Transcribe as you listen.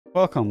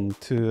Welcome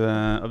to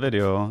a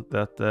video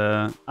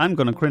that I'm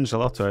gonna cringe a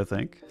lot to, I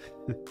think.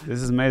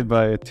 This is made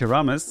by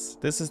Tiramis.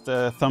 This is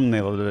the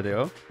thumbnail of the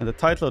video, and the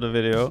title of the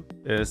video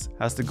is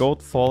 "Has the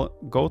goat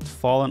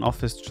fallen off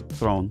his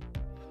throne?"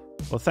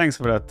 Well, thanks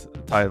for that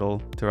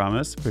title,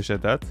 Tiramis.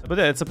 Appreciate that. But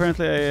yeah, it's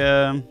apparently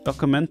a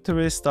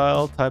documentary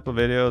style type of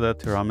video that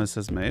Tiramis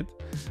has made.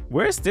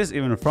 Where is this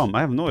even from?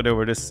 I have no idea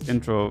where this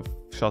intro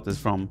shot is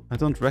from. I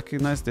don't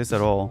recognize this at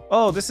all.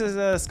 Oh, this is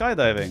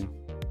skydiving.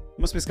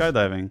 Must be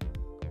skydiving.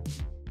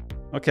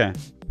 Okay,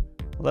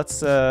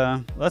 let's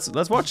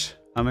watch.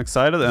 I'm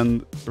excited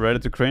and ready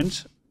to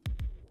cringe.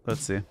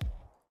 Let's see.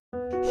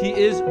 He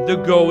is the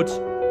GOAT,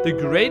 the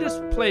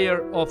greatest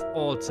player of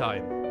all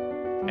time.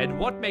 And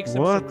what makes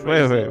him so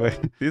crazy? Wait.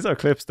 These are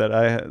clips that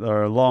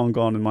are long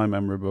gone in my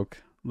memory book.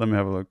 Let me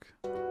have a look.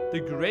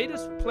 The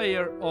greatest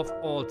player of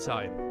all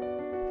time.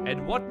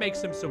 And what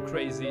makes him so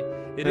crazy?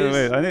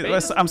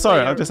 I'm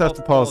sorry, I just have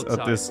to pause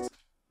at this.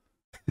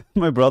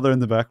 My brother in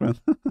the background.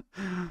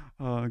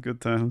 Oh, good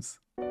times.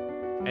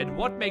 And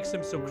what makes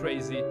him so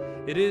crazy?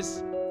 It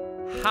is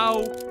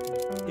how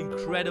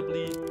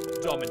incredibly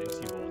dominant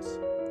he was.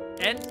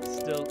 And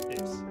still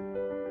is.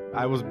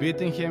 I was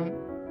beating him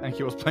and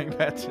he was playing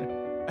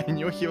better. I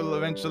knew he will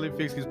eventually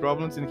fix his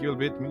problems and he will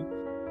beat me.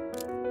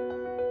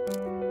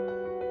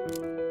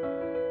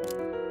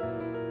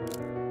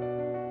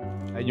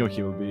 I knew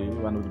he will be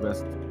one of the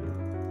best.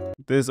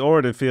 This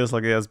already feels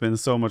like it has been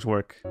so much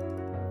work.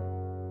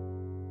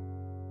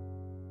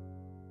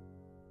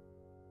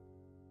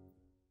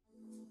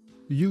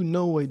 You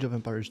know Age of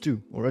Empires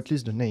 2, or at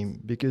least the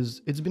name,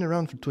 because it's been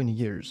around for 20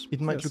 years.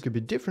 It might look a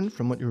bit different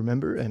from what you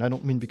remember, and I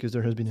don't mean because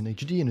there has been an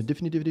HD and a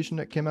definitive edition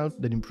that came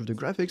out that improved the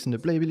graphics and the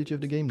playability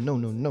of the game. No.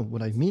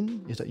 What I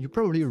mean is that you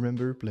probably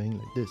remember playing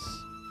like this.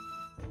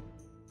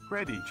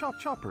 Ready,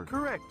 chopper,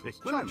 correct,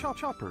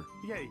 chopper,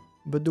 yay.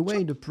 But the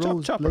way the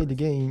pros play the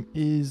game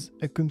is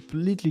a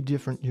completely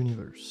different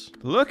universe.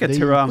 Look at They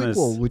Tiramis.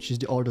 quick-wall, which is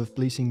the art of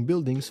placing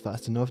buildings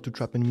fast enough to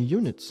trap enemy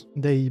units.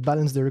 They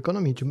balance their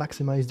economy to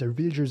maximize their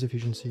villagers'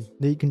 efficiency.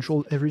 They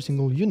control every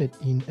single unit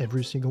in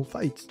every single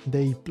fight.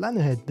 They plan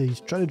ahead, they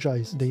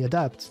strategize, they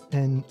adapt,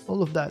 and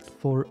all of that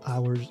for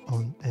hours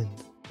on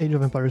end. Age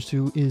of Empires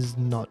 2 is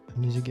not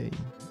an easy game.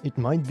 It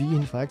might be,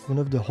 in fact, one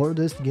of the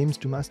hardest games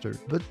to master,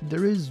 but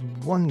there is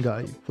one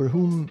guy for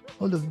whom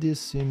all of this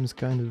seems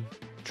kind of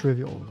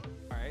trivial.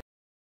 I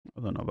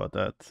don't know about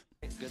that.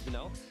 Good to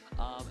know.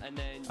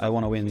 I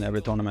want to win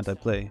every tournament I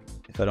play.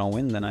 If I don't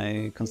win, then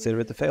I consider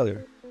it a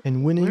failure.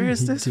 And winning, Where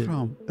is he this did.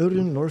 from?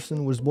 Ørjan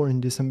Larsen was born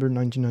in December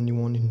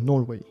 1991 in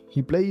Norway.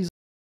 He plays...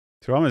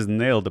 Tiramis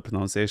nailed the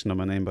pronunciation of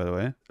my name, by the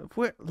way.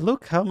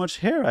 Look how much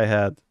hair I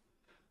had.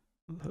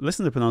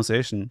 Listen to the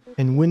pronunciation.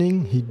 And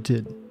winning, he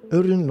did.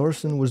 Ørjan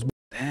Larsen was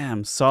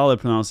Damn, solid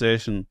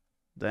pronunciation.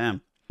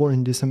 Damn. born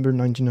in December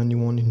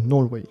 1991 in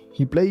Norway.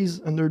 He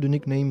plays under the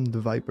nickname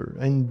TheViper,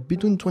 and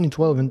between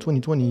 2012 and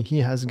 2020 he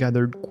has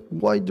gathered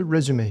quite the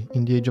resume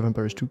in the Age of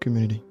Empires 2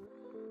 community.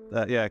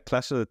 Yeah,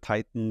 Clash of the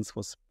Titans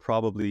was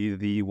probably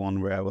the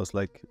one where I was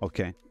like,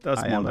 okay,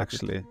 I am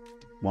actually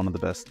one of the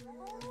best.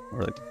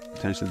 Or like,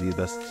 potentially the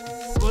best.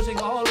 Pushing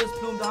all his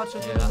plumed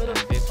archers in the middle.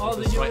 All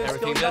the units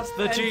everything. going That's up,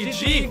 the and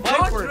GG.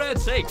 Viper. For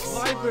God's sakes.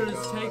 Viper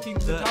is taking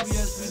the W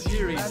as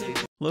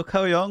the Look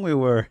how young we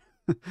were.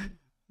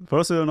 For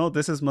those who don't know,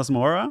 this is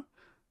Masmora.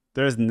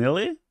 There's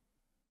Nilly,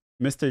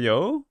 Mr.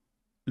 Yo,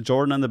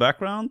 Jordan in the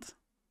background,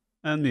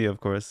 and me, of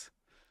course.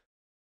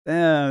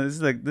 Damn,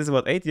 this is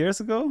about 8 years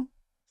ago?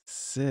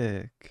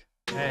 Sick.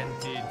 And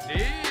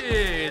it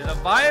is a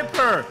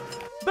Viper.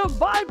 The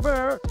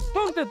Viper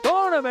booked the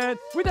tournament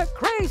with a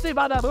crazy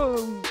bada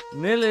boom.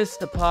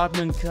 Nillis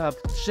Apartment Cup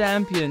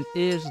champion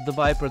is the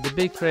Viper, the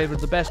big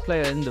favorite, the best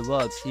player in the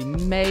world. He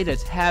made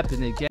it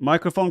happen again.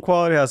 Microphone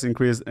quality has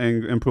increased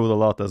and improved a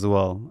lot as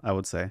well, I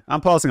would say.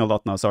 I'm pausing a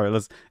lot now, sorry.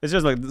 It's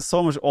just like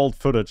so much old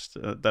footage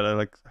that I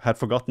like had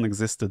forgotten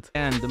existed.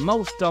 And the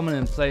most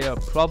dominant player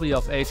probably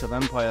of Age of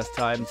Empires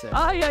times.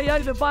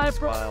 The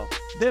Viper. Wow.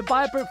 The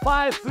Viper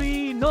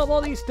 5-3,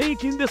 nobody's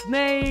taking the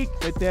snake.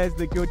 But there's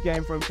the good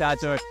game from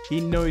Tato. He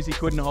knows he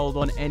couldn't hold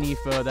on any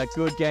further.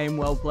 Good game,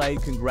 well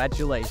played,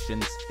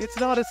 congratulations. It's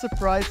not a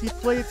surprise, he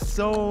played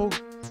so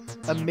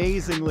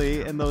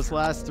amazingly in those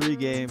last 3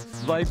 games.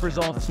 Vipers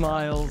all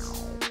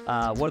smiles.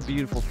 What a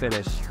beautiful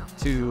finish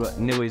to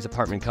Nilly's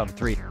Apartment Cup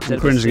 3. I'm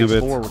cringing a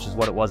bit. 6-4, which is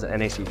what it was at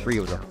NAC 3.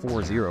 It was a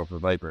 4-0 for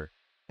Viper.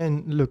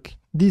 And look,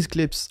 these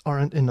clips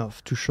aren't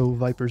enough to show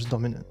Viper's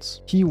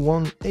dominance. He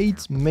won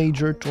 8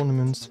 major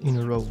tournaments in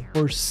a row.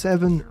 For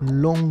 7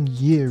 long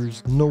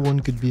years, no one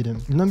could beat him.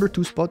 The number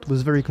 2 spot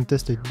was very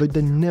contested, but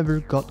they never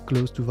got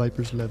close to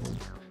Viper's level.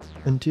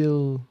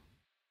 Until...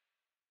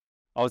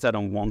 Obviously, I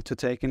don't want to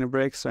take any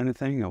breaks or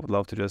anything. I would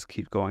love to just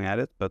keep going at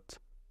it, but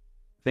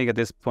I think at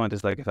this point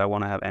it's like if I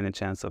want to have any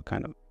chance of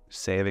kind of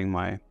saving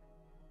my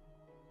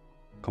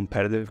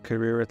competitive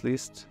career at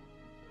least,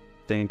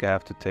 I think I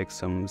have to take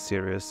some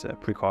serious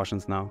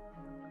precautions now.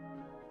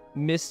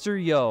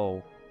 Mr.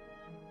 Yo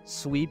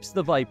sweeps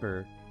the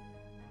Viper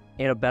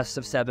in a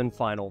best-of-7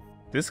 final.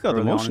 This got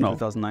early on in emotional.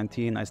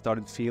 2019, I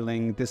started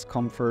feeling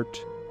discomfort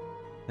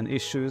and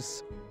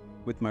issues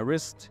with my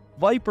wrist.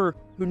 Viper,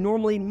 who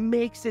normally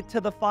makes it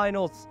to the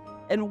finals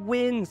and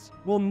wins,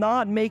 will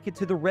not make it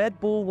to the Red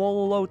Bull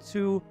Wololo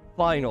 2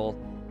 final.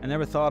 I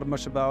never thought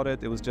much about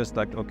it. It was just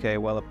like, okay,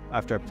 well,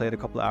 after I played a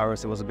couple of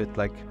hours, it was a bit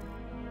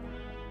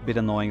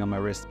annoying on my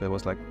wrist, but it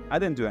was like, I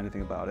didn't do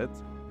anything about it.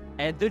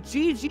 And the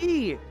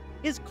GG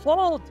is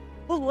called.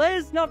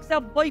 Velez knocks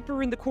out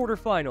Viper in the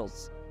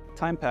quarterfinals.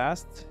 Time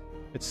passed.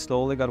 It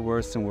slowly got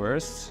worse and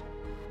worse,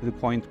 to the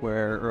point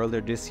where earlier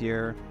this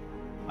year,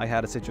 I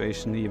had a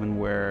situation even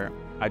where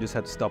I just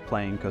had to stop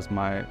playing because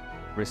my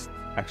wrist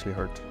actually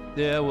hurt.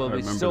 There will I be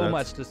remember so that.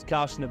 much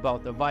discussion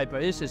about the Viper.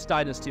 Is his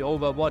dynasty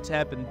over? What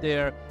happened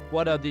there?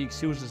 What are the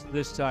excuses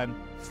this time?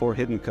 For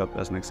Hidden Cup,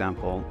 as an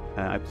example,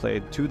 I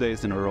played 2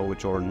 days in a row with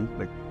Jordan,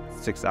 like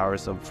 6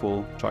 hours of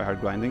full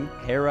try-hard grinding.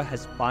 Hera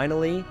has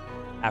finally,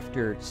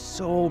 after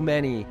so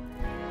many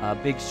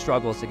big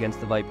struggles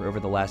against the Viper over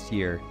the last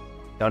year,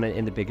 done it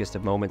in the biggest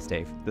of moments,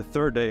 Dave. The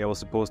third day I was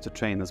supposed to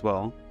train as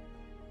well.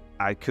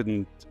 I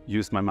couldn't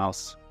use my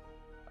mouse.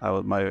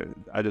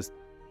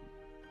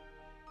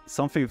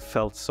 Something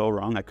felt so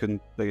wrong. I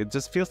couldn't, like, it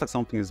just feels like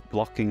something is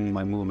blocking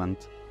my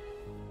movement.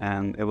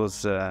 And it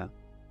was, that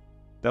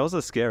was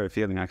a scary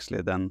feeling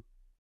actually then.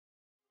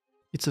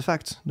 It's a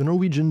fact, the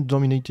Norwegian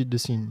dominated the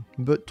scene,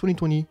 but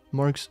 2020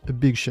 marks a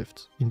big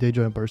shift in the Age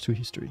of Empires 2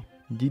 history.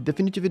 The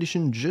definitive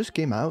edition just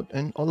came out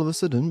and all of a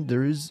sudden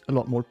there is a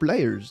lot more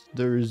players,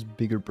 there's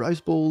bigger prize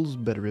pools,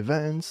 better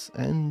events,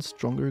 and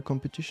stronger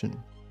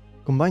competition.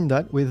 Combine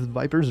that with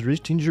Viper's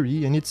wrist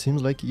injury and it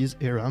seems like his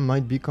era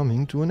might be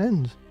coming to an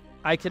end.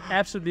 I can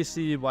absolutely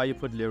see why you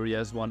put Lyria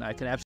as one. I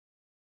can absolutely.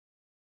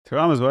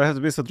 Tyrannos, why have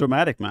to be so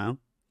dramatic, man?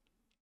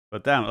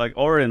 But damn, like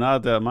already now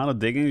the amount of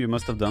digging you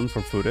must have done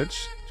for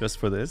footage just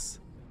for this.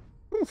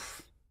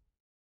 Oof.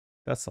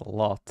 That's a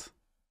lot.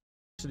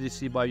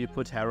 See why you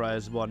put Hera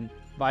as one.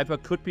 Viper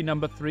could be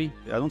number 3.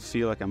 I don't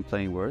feel like I'm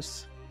playing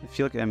worse. I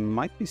feel like I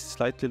might be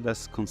slightly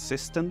less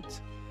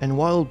consistent. And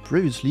while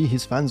previously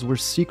his fans were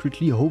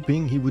secretly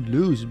hoping he would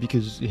lose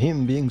because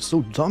him being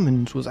so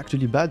dominant was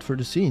actually bad for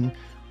the scene,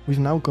 we've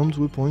now come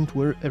to a point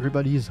where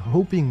everybody is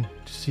hoping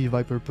to see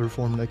Viper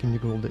perform like in the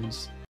good old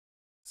days.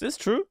 Is this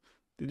true?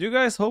 Did you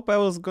guys hope I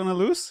was gonna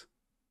lose?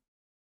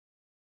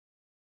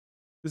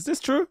 Is this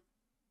true?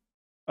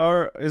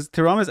 Or is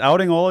Tyrannos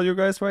outing all of you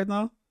guys right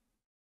now?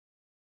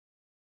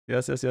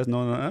 Yes,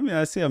 no. I mean,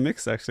 I see a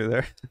mix actually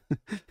there.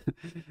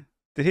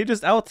 Did he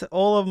just out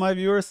all of my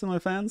viewers and my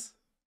fans?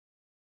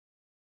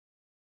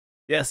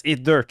 Yes,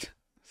 eat dirt.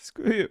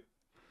 Screw you.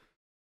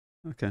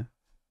 Okay.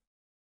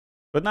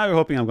 But now you're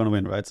hoping I'm gonna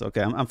win, right? So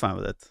okay, I'm fine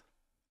with it.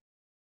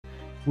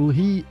 Will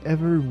he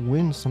ever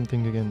win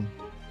something again?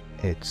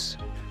 It's...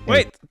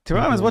 Wait,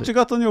 Tyrannos, what you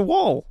got on your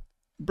wall?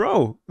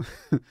 Bro,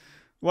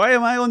 why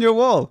am I on your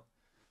wall?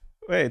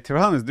 Wait,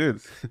 Tyrannos,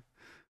 dude.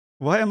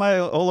 Why am I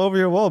all over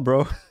your wall,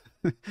 bro?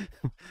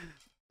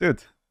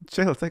 Dude,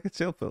 chill, take a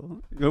chill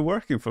pill. You're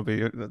working for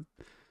me.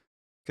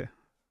 Okay,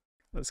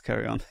 let's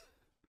carry on.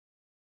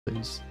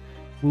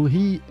 Will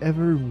he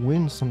ever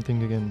win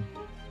something again?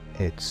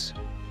 It's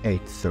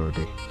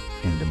 8:30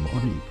 in the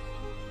morning.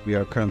 We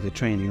are currently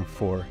training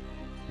for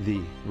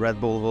the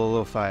Red Bull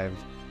Volo 5.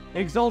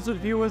 Exalted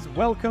viewers,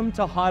 welcome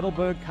to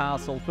Heidelberg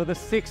Castle for the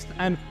 6th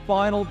and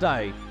final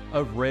day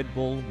of Red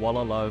Bull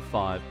Wololo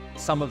 5.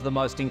 Some of the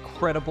most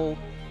incredible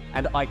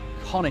and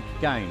iconic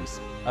games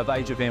of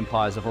Age of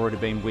Empires have already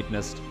been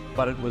witnessed,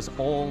 but it was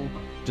all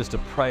just a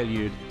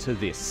prelude to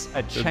this.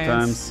 A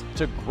chance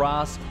to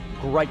grasp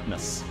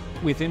greatness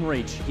within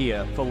reach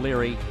here for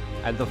Leary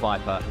and the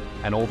Viper,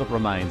 and all that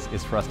remains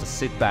is for us to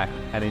sit back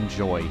and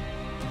enjoy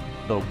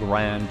the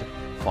grand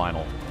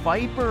final.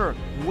 Viper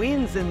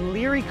wins and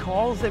Leary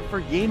calls it for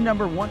game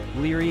number 1.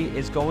 Leary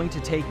is going to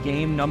take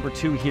game number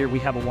 2 here. We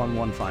have a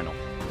 1-1 final.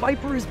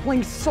 Viper is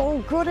playing so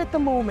good at the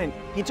moment.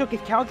 He took a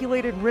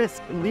calculated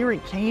risk. Leary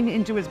came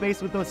into his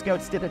base with those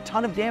scouts, did a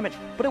ton of damage,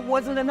 but it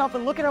wasn't enough.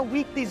 And look at how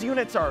weak these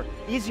units are.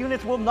 These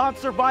units will not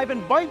survive,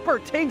 and Viper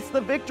takes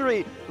the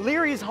victory.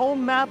 Leary's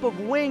home map of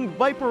Wing.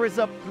 Viper is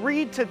up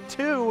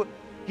 3-2.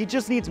 He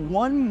just needs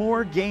one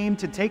more game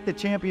to take the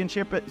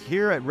championship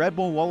here at Red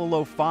Bull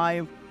Wololo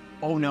 5.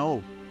 Oh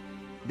no.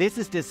 This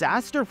is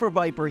disaster for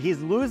Viper. He's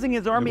losing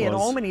his army in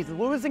Omen. He's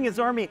losing his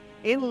army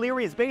in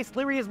Leary's base.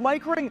 Leary is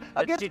microing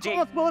against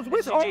crossbows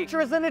with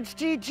archers, and it's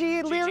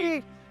GG.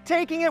 Leary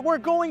taking it. We're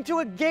going to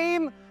a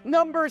game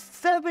number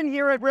 7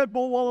 here at Red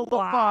Bull Wololo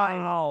 5.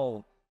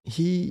 Wow.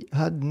 He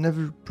had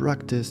never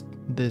practiced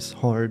this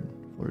hard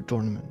for a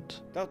tournament.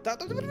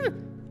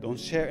 Don't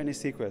share any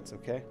secrets,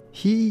 okay?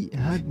 He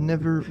had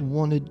never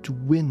wanted to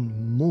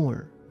win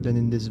more than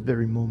in this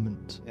very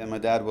moment. Yeah, my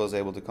dad was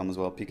able to come as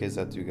well.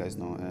 PKZ, you guys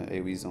know,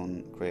 AoE's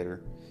own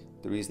creator.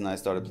 The reason I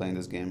started playing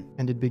this game.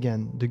 And it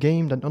began. The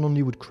game that not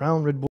only would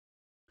crown Red Bull.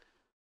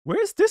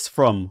 Where is this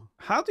from?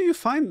 How do you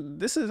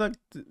find this?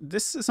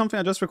 This is something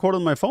I just recorded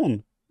on my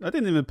phone. I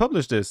didn't even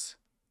publish this.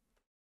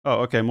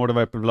 Oh, okay, more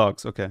TheViper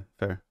vlogs. Okay,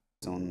 fair.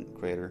 His own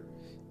creator.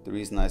 the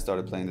reason I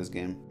started playing this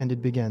game. And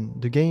it began.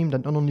 The game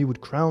that not only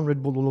would crown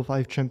Red Bull Holo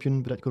 5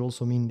 champion, but that could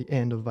also mean the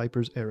end of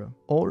Viper's era,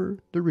 or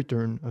the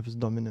return of his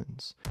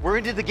dominance. We're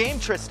into the game,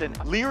 Tristan.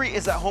 Leary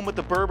is at home with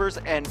the Berbers,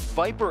 and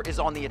Viper is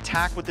on the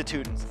attack with the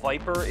Teutons.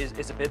 Viper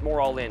is a bit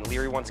more all in.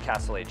 Leary wants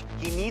Castle Age.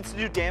 He needs to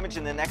do damage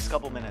in the next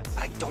couple minutes.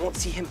 I don't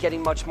see him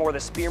getting much more. The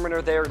Spearmen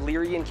are there.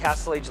 Leary and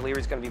Castle Age.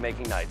 Leary's going to be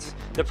making knights.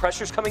 The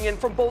pressure's coming in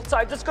from both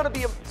sides. It's going to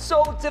be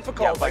so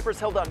difficult. Yeah, Viper's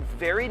held on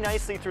very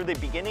nicely through the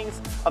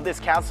beginnings of this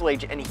Castle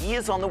Age, and he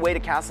is on the way to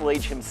Castle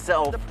Age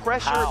himself. The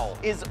pressure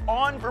is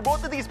on for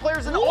both of these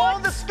players, and all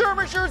the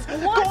skirmishers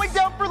going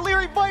down for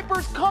Leary.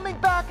 Viper's coming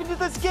back into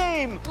this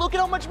game. Look at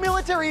how much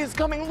military is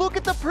coming. Look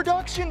at the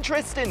production,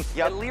 Tristan.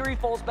 Yeah, and Leary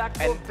falls back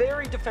to a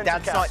very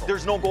defensive castle.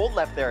 There's no gold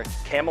left there.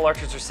 Camel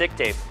Archers are sick,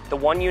 Dave. The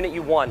one unit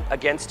you won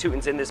against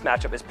Teutons in this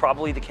matchup is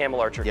probably the Camel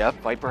Archer.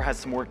 Yep, Viper has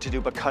some work to do,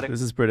 but cutting.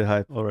 This is pretty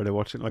hype already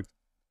watching, like,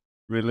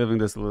 reliving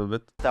this a little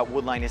bit. That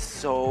wood line is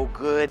so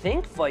good. I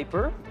think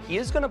Viper, he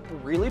is going to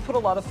really put a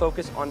lot of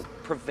focus on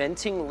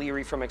preventing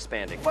Leary from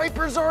expanding.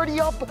 Viper's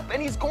already up,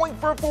 and he's going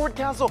for a forward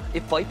castle.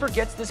 If Viper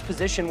gets this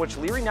position, which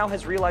Leary now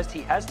has realized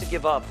he has to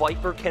give up,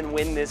 Viper can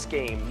win this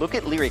game. Look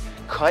at Leary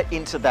cut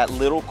into that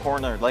little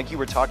corner like you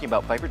were talking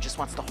about. Viper just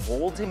wants to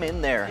hold him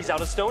in there. He's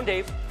out of stone,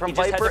 Dave. From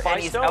Viper,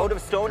 and he's out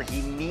of stone. He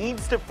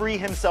needs to free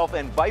himself,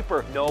 and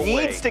Viper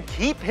needs to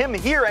keep him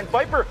here, and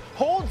Viper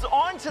holds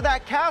on to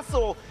that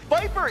castle.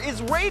 Viper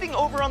is raiding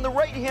over on the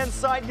right-hand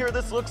side here.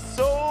 This looks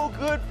so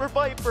good for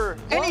Viper.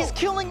 Whoa. And he's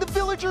killing the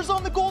villagers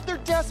on the gold. They're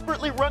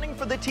desperately running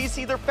for the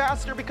TC. They're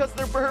faster because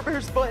they're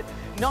Berbers, but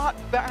not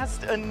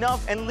fast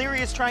enough. And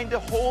Leary is trying to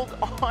hold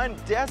on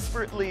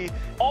desperately.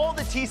 All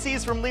the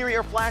TCs from Leary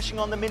are flashing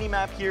on the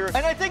minimap here.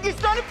 And I think he's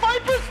done it.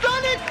 Viper's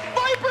done it!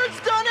 Viper's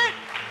done it!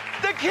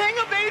 The King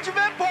of Age of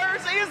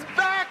Empires is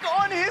back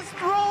on his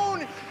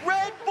throne!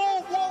 Red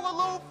Bull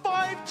Holo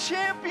 5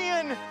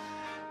 champion!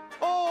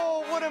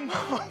 Oh, what a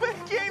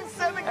moment. Game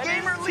 7,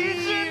 Gamer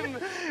Legion.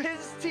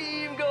 His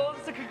team goes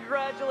to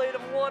congratulate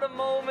him. What a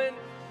moment.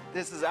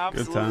 This is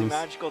absolutely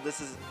magical. This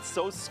is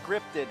so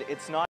scripted.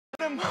 It's not.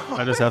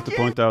 I just have to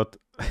point out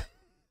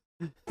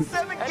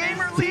 7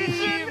 Gamer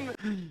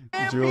Legion.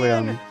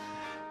 Julian.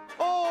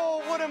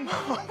 Oh, what a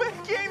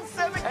moment. Game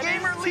 7,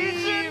 Gamer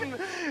Legion.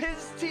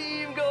 His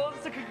team goes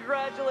to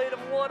congratulate him.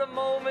 What a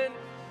moment.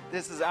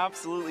 This is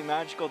absolutely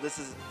magical. This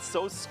is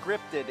so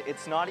scripted.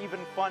 It's not even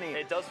funny.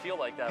 It does feel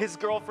like that. His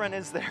girlfriend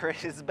is there.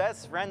 His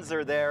best friends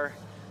are there.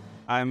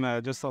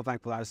 I'm just so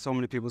thankful. I have so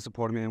many people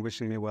supporting me and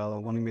wishing me well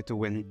and wanting me to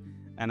win.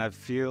 And I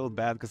feel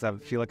bad because I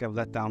feel like I've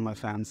let down my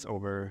fans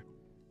over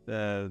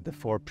the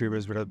 4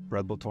 previous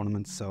Red Bull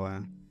tournaments. So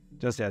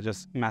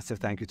just massive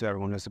thank you to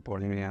everyone who's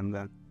supporting me.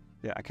 And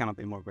yeah, I cannot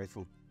be more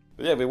grateful.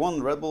 But yeah, we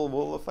won Red Bull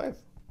Holo 5.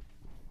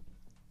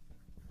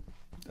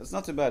 That's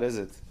not too bad, is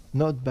it?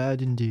 Not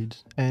bad indeed,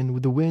 and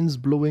with the winds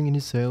blowing in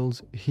his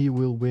sails, he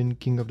will win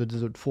King of the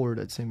Desert 4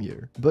 that same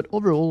year. But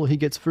overall, he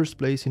gets first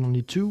place in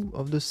only 2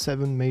 of the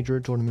 7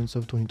 major tournaments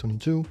of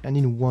 2022, and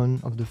in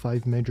 1 of the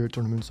 5 major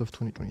tournaments of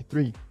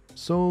 2023.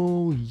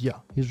 So yeah,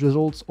 his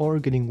results are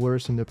getting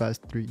worse in the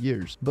past 3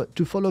 years, but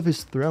to fall off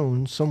his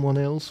throne, someone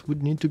else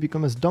would need to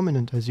become as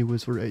dominant as he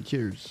was for 8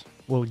 years.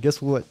 Well, guess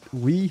what?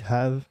 We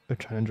have a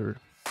challenger.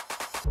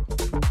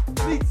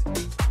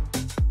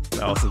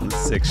 That was a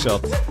sick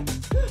shot.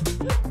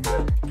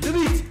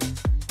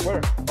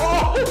 Where?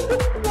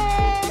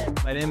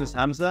 My name is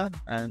Hamza,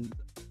 and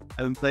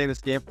I've been playing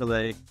this game for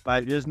like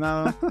 5 years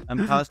now.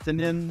 I'm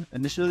Palestinian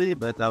initially,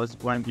 but I was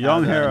born in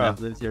Canada, and I've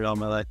lived here all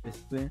my life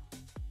basically.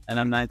 And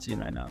I'm 19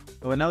 right now.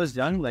 But when I was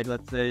young, like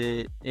let's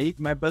say 8,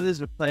 my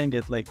brothers were playing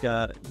it like,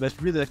 but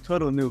really like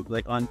total noob,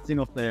 like on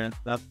single player and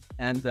stuff.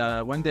 And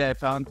one day I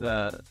found,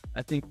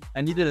 I think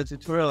I needed a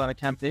tutorial on a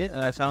campaign,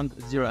 and I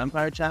found Zero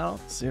Empire channel.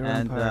 Zero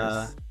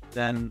Empires.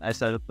 Then I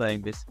started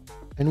playing this.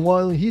 And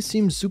while he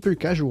seems super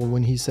casual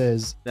when he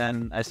says,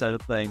 then I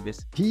started playing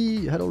this.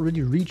 He had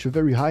already reached a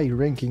very high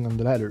ranking on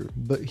the ladder,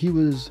 but he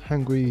was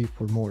hungry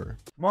for more.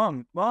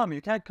 Mom,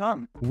 you can't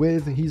come.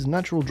 With his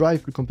natural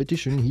drive for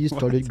competition, he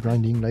started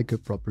grinding like a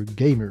proper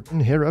gamer.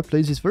 And Hera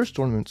plays his first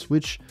tournaments,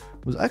 which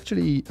was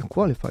actually a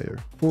qualifier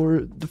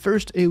for the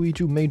first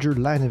AoE2 major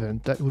LAN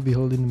event that would be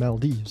held in the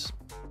Maldives.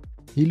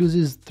 He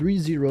loses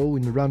 3-0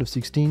 in the round of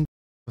 16.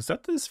 Was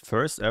that his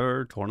first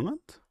ever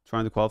tournament?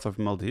 Trying to qualify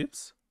for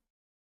Maldives?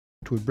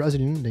 To a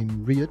Brazilian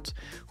named Riot,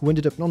 who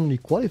ended up not only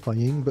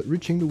qualifying, but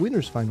reaching the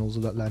winners finals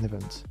of that LAN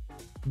event.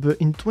 But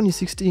in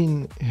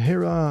 2016,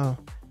 Hera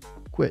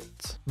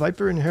quit.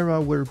 Viper and Hera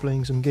were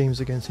playing some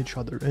games against each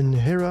other, and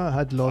Hera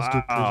had lost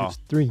the previous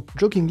 3.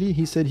 Jokingly,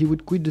 he said he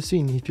would quit the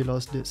scene if he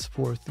lost this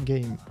 4th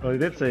game. Well, he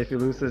did say if he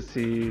loses,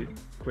 he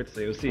quits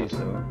AOC,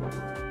 so...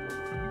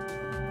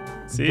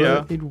 See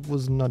ya. But it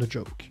was not a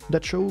joke.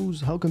 That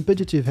shows how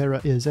competitive Hera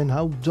is and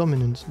how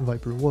dominant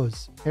Viper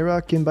was.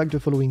 Hera came back the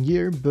following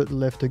year, but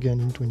left again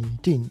in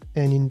 2018.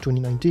 And in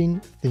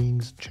 2019,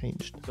 things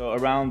changed. So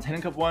around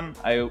Hidden Cup 1,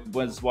 I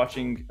was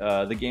watching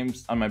the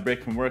games on my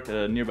break from work at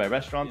a nearby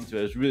restaurant. So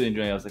I was really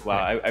enjoying it. I was like,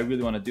 wow, I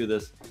really want to do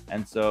this.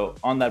 And so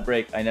on that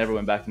break, I never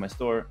went back to my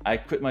store. I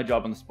quit my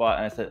job on the spot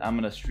and I said, I'm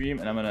going to stream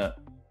and I'm going to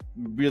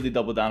really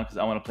double down because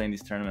I want to play in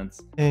these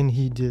tournaments. And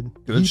he did.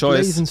 Good he choice.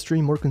 plays and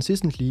stream more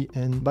consistently,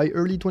 and by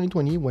early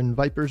 2020, when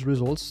Viper's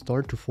results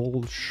start to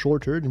fall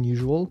shorter than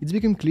usual, it's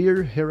become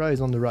clear Hera is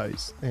on the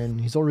rise,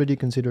 and he's already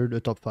considered a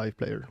top 5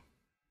 player.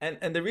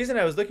 And the reason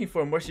I was looking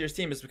for a more serious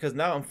team is because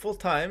now I'm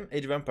full-time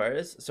Age of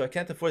Empires, so I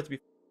can't afford to be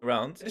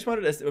around. I just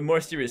wanted a more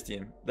serious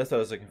team. That's what I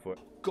was looking for.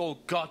 Oh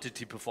God, did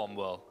he perform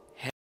well.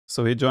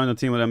 So he joined the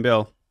team with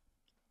MBL.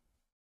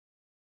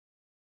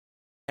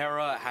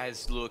 Hera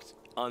has looked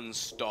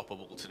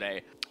unstoppable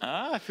today.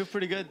 I feel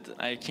pretty good.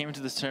 I came into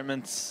this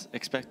tournament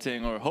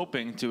expecting or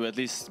hoping to at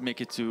least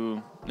make it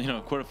to,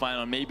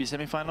 quarterfinal, maybe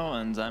semifinal,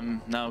 and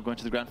I'm now going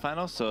to the grand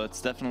final. So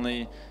it's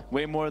definitely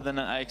way more than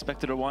I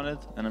expected or wanted,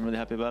 and I'm really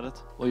happy about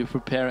it. Will you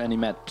prepare any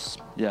maps?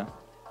 Yeah.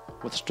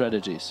 With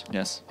strategies?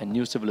 Yes. And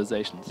new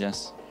civilizations?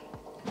 Yes.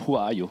 Who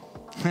are you?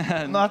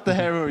 Not the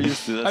Hera we're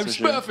used to, that's I'm for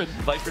sure. smurfing.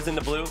 Viper's in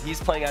the blue. He's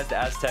playing as the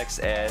Aztecs,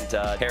 and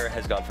Hera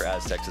has gone for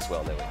Aztecs as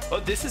well. Oh,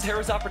 this is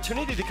Hera's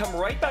opportunity to come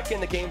right back in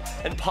the game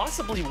and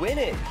possibly win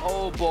it.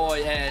 Oh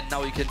boy, and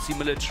now you can see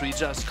military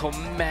just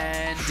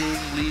commanding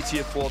lead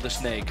here for the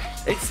Snake.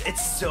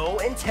 It's so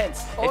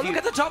intense. Oh, look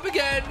at the top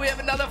again. We have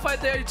another fight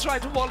there. He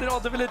tried to wall in all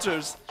the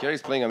villagers.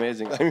 Here's playing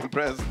amazing. I'm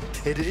impressed.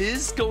 It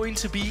is going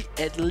to be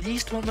at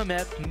least one more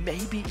map,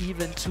 maybe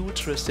even two,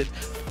 Tristan.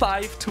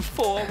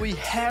 5-4. We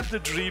have the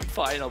dream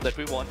final that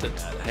we wanted.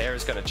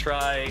 Hera's gonna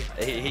try.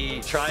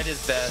 He tried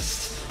his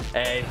best,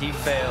 and he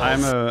failed.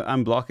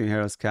 I'm blocking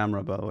Hera's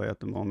camera, by the way, at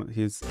the moment.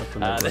 He's up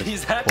in the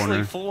he's actually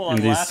corner full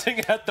on laughing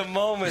at the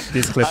moment.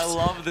 These clips. I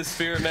love the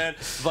spirit, man.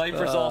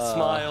 Viper's all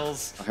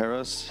smiles.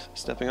 Hera's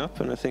stepping up,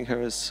 and I think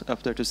Hera's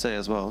up there to say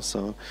as well.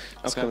 So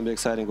it's going to be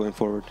exciting going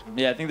forward.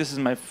 Yeah, I think this is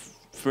my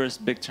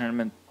first big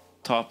tournament,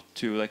 top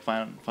 2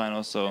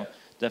 finals. So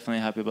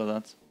definitely happy about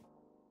that.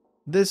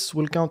 This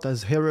will count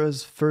as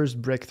Hera's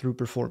first breakthrough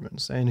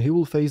performance, and he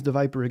will face the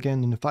Viper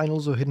again in the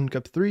finals of Hidden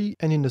Cup 3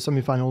 and in the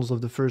semifinals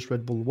of the first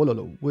Red Bull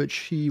Wololo, which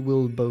he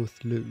will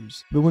both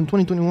lose. But when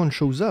 2021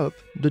 shows up,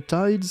 the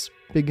tides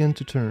begin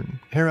to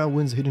turn. Hera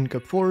wins Hidden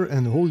Cup 4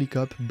 and Holy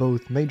Cup,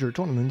 both major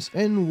tournaments,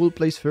 and will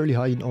place fairly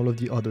high in all of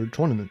the other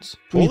tournaments.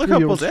 Holy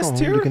Cup was S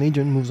tier? The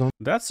Canadian moves on.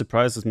 That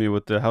surprises me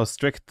with how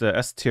strict the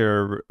S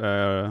tier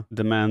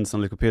demands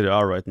on Wikipedia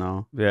are right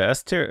now. Yeah,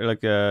 S tier,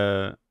 like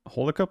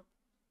Holy Cup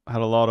had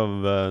a lot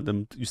of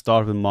you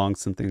start with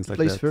monks and things like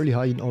that. Placed fairly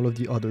high in all of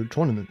the other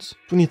tournaments.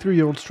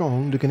 23-year-old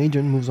strong, the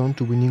Canadian moves on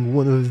to winning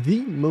one of the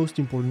most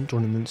important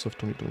tournaments of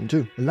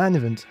 2022. A LAN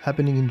event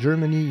happening in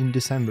Germany in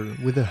December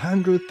with a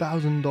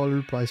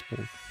 $100,000 prize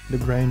pool, the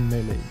Grand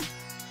Melee.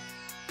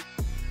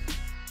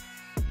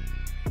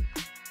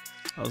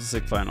 That was a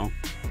sick final.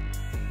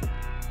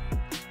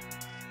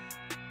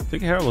 I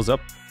think Hera was up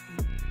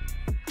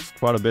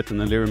quite a bit and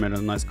then Leary made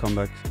a nice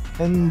comeback.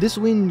 And this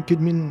win could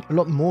mean a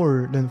lot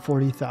more than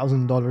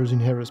 $40,000 in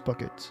Hera's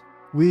pocket.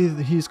 With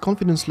his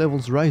confidence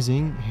levels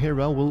rising,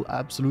 Hera will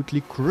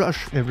absolutely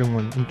crush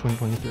everyone in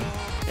 2023.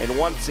 And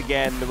once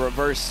again, the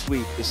reverse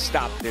sweep is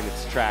stopped in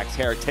its tracks.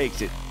 Hera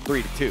takes it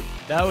 3-2.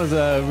 That was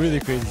a really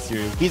crazy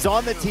series. He's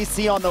on the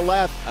TC on the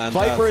left.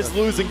 Viper is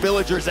losing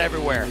villagers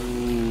everywhere.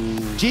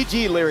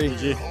 GG, Leary.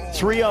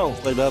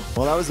 3-0.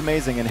 Well, that was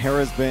amazing, and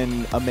Hera's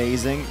been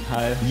amazing.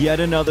 Hi. Yet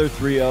another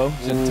 3-0.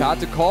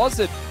 Gentata calls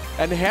it.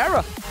 And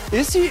Hera,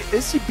 is he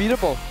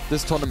beatable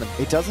this tournament?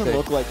 It doesn't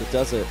look like it,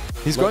 does it?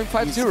 He's going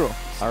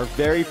 5-0. Our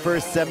very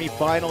first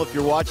semi-final. If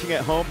you're watching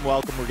at home,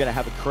 welcome. We're going to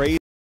have a crazy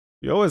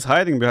You're always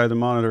hiding behind the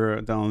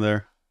monitor down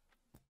there.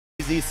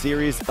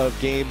 Series of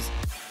games.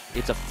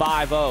 It's a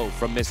 5-0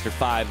 from Mr.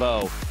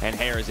 5-0, and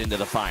Hera's into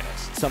the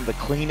finals. Some of the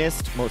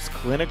cleanest, most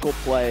clinical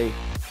play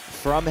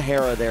from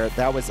Hera there.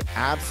 That was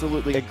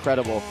absolutely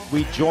incredible.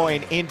 We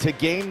join into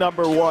game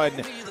number 1,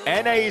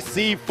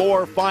 NAC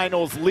 4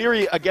 finals.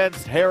 Leary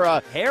against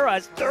Hera.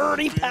 Hera's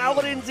 30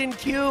 paladins in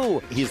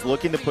queue. He's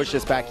looking to push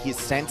us back. He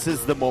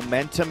senses the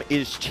momentum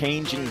is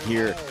changing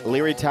here.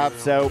 Leary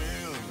taps out.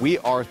 We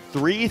are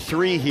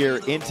 3-3 here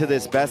into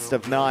this best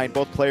of 9.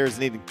 Both players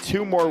needing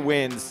 2 more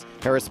wins.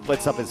 Hera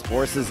splits up his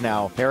forces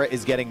now. Hera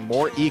is getting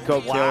more eco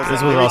kills.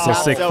 This was also a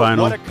sick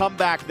final. What a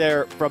comeback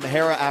there from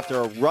Hera after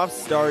a rough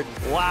start.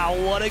 Wow,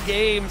 what a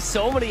game.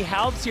 So many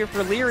helps here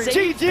for Leary.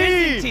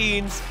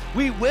 GG!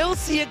 We will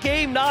see a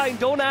game 9.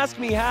 Don't ask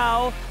me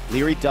how.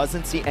 Leary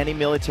doesn't see any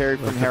military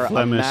from Hera.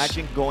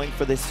 Imagine going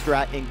for this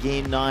strat in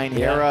game 9. Yeah.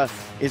 Hera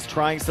is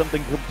trying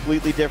something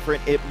completely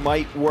different. It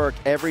might work.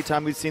 Every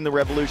time we've seen the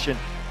Revolution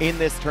in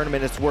this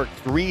tournament, it's worked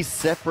 3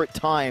 separate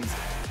times.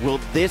 Will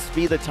this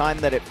be the time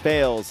that it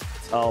fails?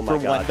 Oh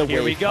my God,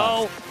 here we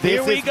go.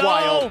 This is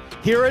wild.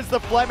 Here is the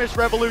Flemish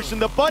Revolution.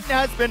 The button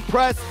has been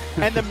pressed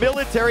and the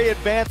military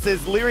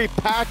advances. Leary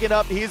packing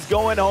up, he's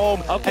going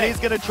home and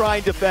he's gonna try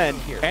and defend.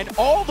 And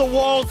all the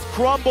walls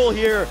crumble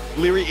here.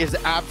 Leary is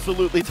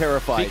absolutely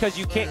terrified. Because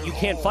you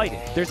can't fight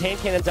it. There's hand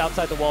cannons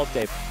outside the walls,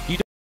 Dave.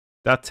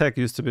 That tech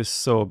used to be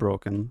so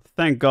broken.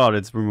 Thank God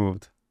it's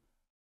removed.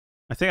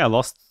 I think I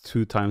lost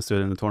 2 times to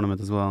it in the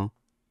tournament as well.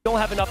 Don't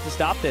have enough to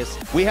stop this.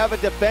 We have a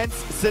defense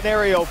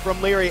scenario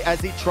from Leary as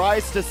he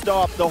tries to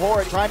stop the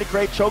Horde, trying to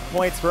create choke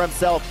points for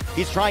himself.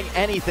 He's trying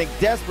anything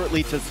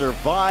desperately to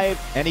survive,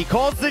 and he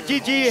calls the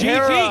GG.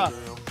 Hera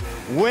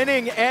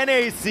winning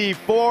NAC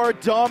 4.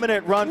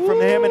 Dominant run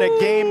from him in a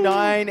Game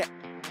 9.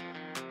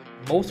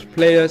 Most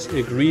players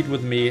agreed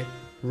with me.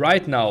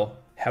 Right now,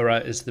 Hera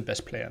is the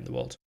best player in the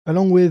world.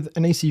 Along with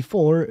NAC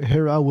 4,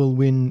 Hera will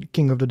win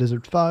King of the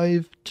Desert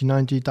 5,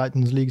 T90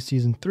 Titans League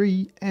Season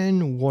 3,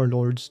 and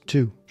Warlords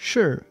 2.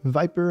 Sure,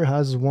 Viper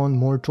has won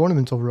more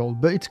tournaments overall,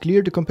 but it's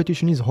clear the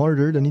competition is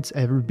harder than it's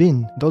ever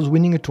been. Does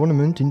winning a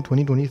tournament in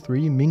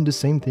 2023 mean the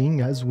same thing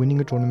as winning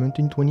a tournament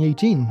in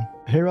 2018?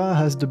 Hera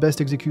has the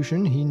best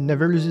execution, he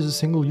never loses a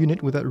single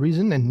unit without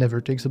reason and never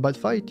takes a bad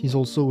fight. He's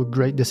also a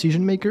great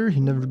decision maker,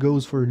 he never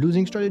goes for a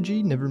losing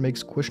strategy, never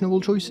makes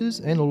questionable choices,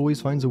 and always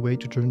finds a way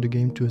to turn the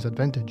game to his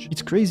advantage.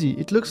 It's crazy,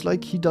 it looks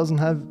like he doesn't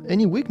have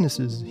any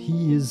weaknesses.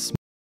 He is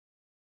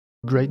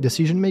a great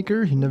decision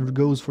maker, he never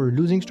goes for a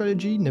losing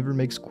strategy, never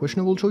makes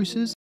questionable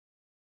choices.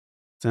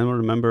 Does anyone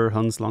remember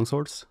Hun's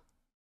longswords?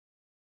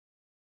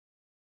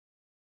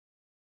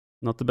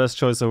 Not the best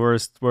choice of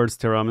words,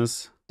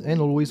 Tiramis. And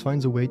always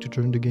finds a way to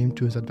turn the game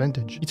to his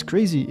advantage. It's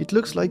crazy, it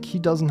looks like he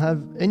doesn't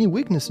have any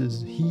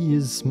weaknesses. He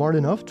is smart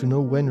enough to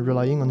know when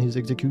relying on his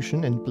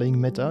execution and playing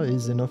meta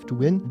is enough to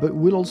win, but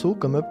will also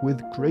come up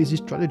with crazy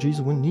strategies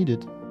when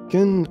needed.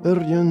 Can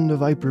Örjan the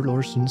Viper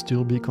Larsen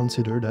still be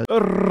considered as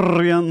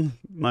Örjan,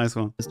 nice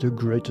one, as the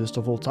greatest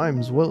of all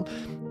times? Well,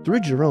 to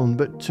each your own,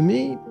 but to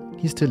me,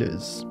 he still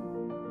is.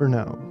 For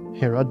now.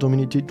 Hera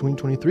dominated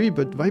 2023,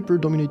 but Viper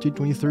dominated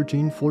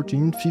 2013,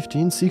 14,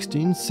 15,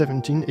 16,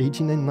 17,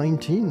 18 and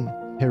 19.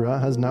 Hera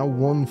has now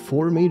won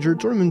 4 major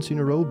tournaments in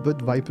a row,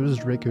 but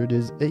Viper's record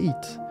is 8.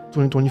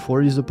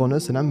 2024 is upon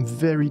us and I'm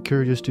very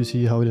curious to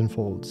see how it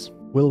unfolds.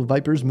 Will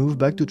Viper's move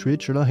back to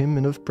Twitch allow him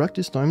enough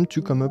practice time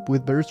to come up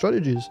with better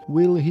strategies?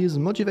 Will his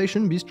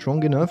motivation be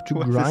strong enough to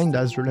grind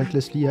as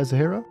relentlessly as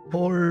Hera?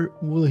 Or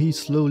will he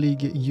slowly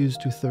get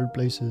used to 3rd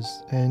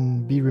places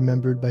and be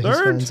remembered by his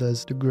fans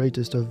as the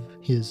greatest of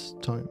his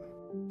time?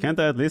 Can't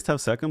I at least have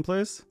 2nd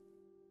place?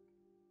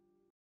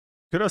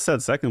 Could have said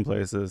 2nd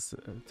place is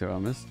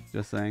Tiramis,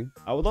 just saying.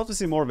 I would love to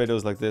see more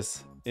videos like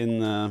this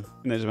in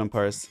Age of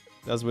Empires.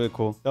 That's really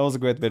cool. That was a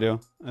great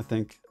video, I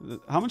think.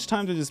 How much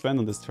time did you spend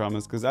on this,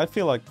 Tiramis? Because I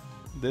feel like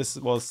this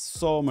was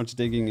so much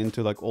digging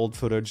into like old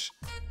footage.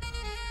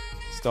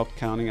 Stopped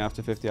counting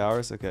after 50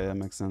 hours. Okay, that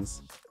makes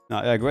sense.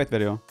 No, yeah, great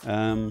video.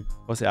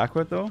 Was it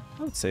accurate though?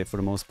 I would say for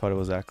the most part it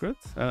was accurate.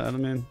 I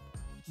mean,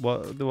 well,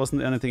 there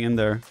wasn't anything in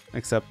there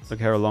except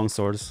like Hera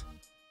longswords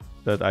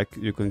that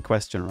you can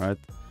question, right?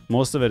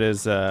 Most of it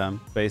is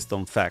based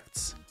on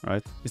facts,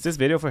 right? Is this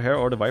video for Hera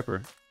or the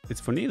Viper?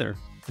 It's for neither.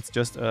 It's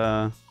just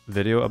a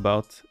video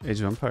about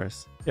Age of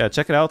Empires. Yeah,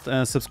 check it out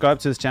and subscribe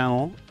to his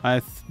channel.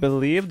 I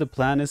believe the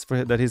plan is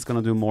that he's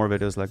gonna do more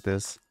videos like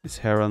this. Is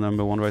Hera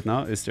 #1 right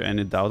now? Is there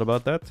any doubt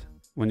about that?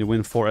 When you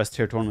win 4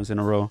 S-tier tournaments in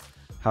a row,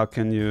 how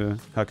can you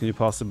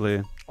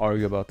possibly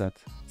argue about that?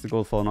 Is the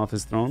gold fallen off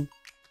his throne?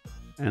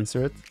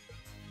 Answer it.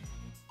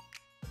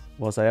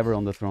 Was I ever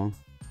on the throne?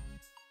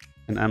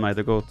 And am I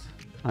the GOAT?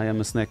 I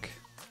am a snake.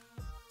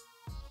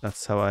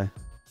 That's how I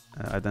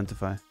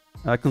identify.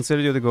 I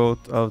consider you the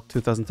GOAT of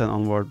 2010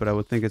 onward, but I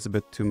would think it's a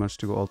bit too much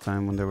to go all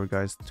time when there were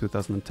guys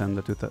 2000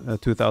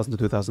 to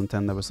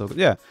 2010 that were so good.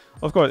 Yeah,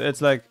 of course,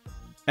 it's like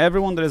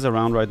everyone that is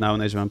around right now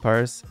in Age of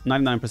Empires,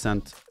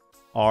 99%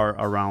 are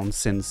around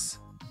since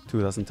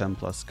 2010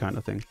 plus kind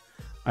of thing.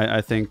 I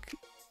think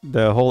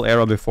the whole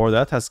era before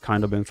that has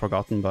kind of been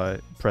forgotten by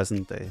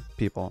present day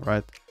people,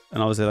 right?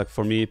 And obviously, like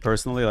for me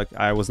personally, like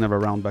I was never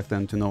around back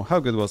then to know how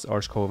good was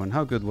Archcoven,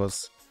 how good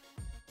was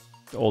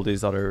all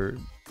these other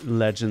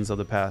legends of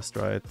the past,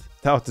 right?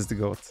 Tout is the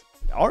GOAT.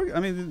 I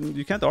mean,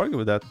 you can't argue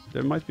with that.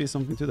 There might be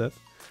something to that.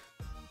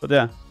 But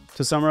yeah,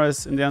 to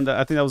summarize, in the end,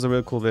 I think that was a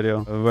really cool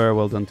video. Very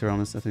well done,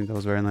 Tiramis. I think that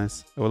was very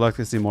nice. I would like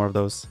to see more of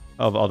those,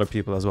 of other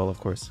people as well, of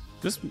course.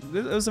 Just,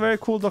 it was a very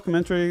cool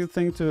documentary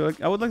thing to,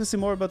 like, I would like to see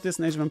more about this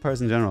in Age of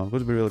Empires in general. It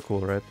would be really cool,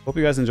 right? Hope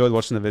you guys enjoyed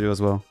watching the video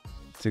as well,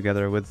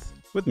 together with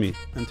me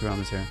and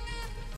Tiramis here.